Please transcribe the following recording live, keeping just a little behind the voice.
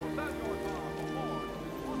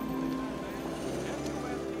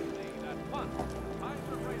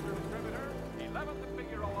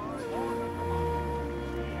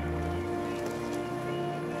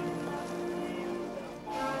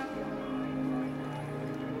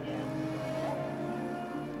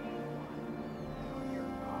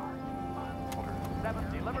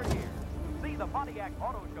delivered here. See the Pontiac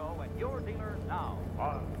Auto Show at your dealer now.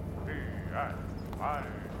 Pontiac, my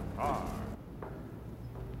car.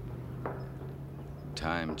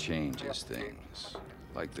 Time changes things,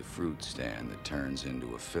 like the fruit stand that turns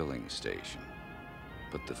into a filling station.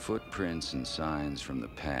 But the footprints and signs from the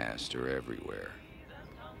past are everywhere.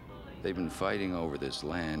 They've been fighting over this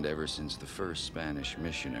land ever since the first Spanish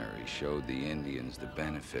missionaries showed the Indians the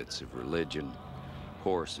benefits of religion,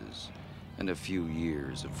 horses, and a few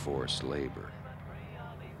years of forced labor.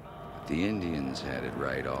 But the Indians had it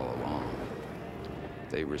right all along.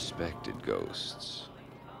 They respected ghosts.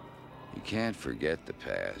 You can't forget the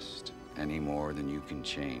past any more than you can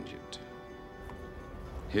change it.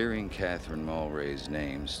 Hearing Catherine Mulray's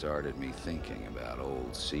name started me thinking about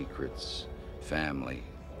old secrets, family,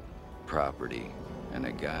 property, and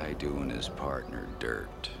a guy doing his partner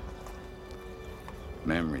dirt.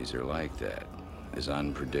 Memories are like that, as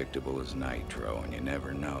unpredictable as nitro, and you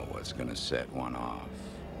never know what's gonna set one off.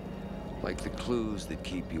 Like the clues that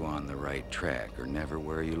keep you on the right track are never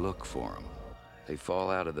where you look for them. They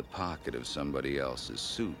fall out of the pocket of somebody else's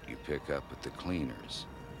suit you pick up at the cleaners.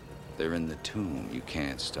 They're in the tune you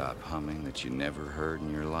can't stop humming that you never heard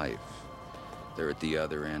in your life. They're at the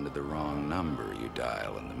other end of the wrong number you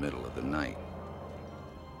dial in the middle of the night.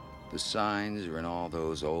 The signs are in all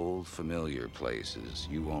those old, familiar places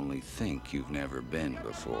you only think you've never been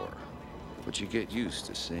before. But you get used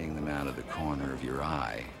to seeing them out of the corner of your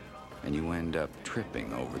eye, and you end up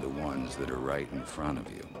tripping over the ones that are right in front of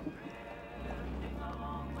you.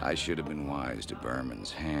 I should have been wise to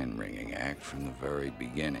Berman's hand-wringing act from the very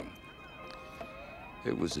beginning.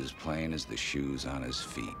 It was as plain as the shoes on his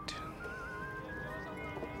feet.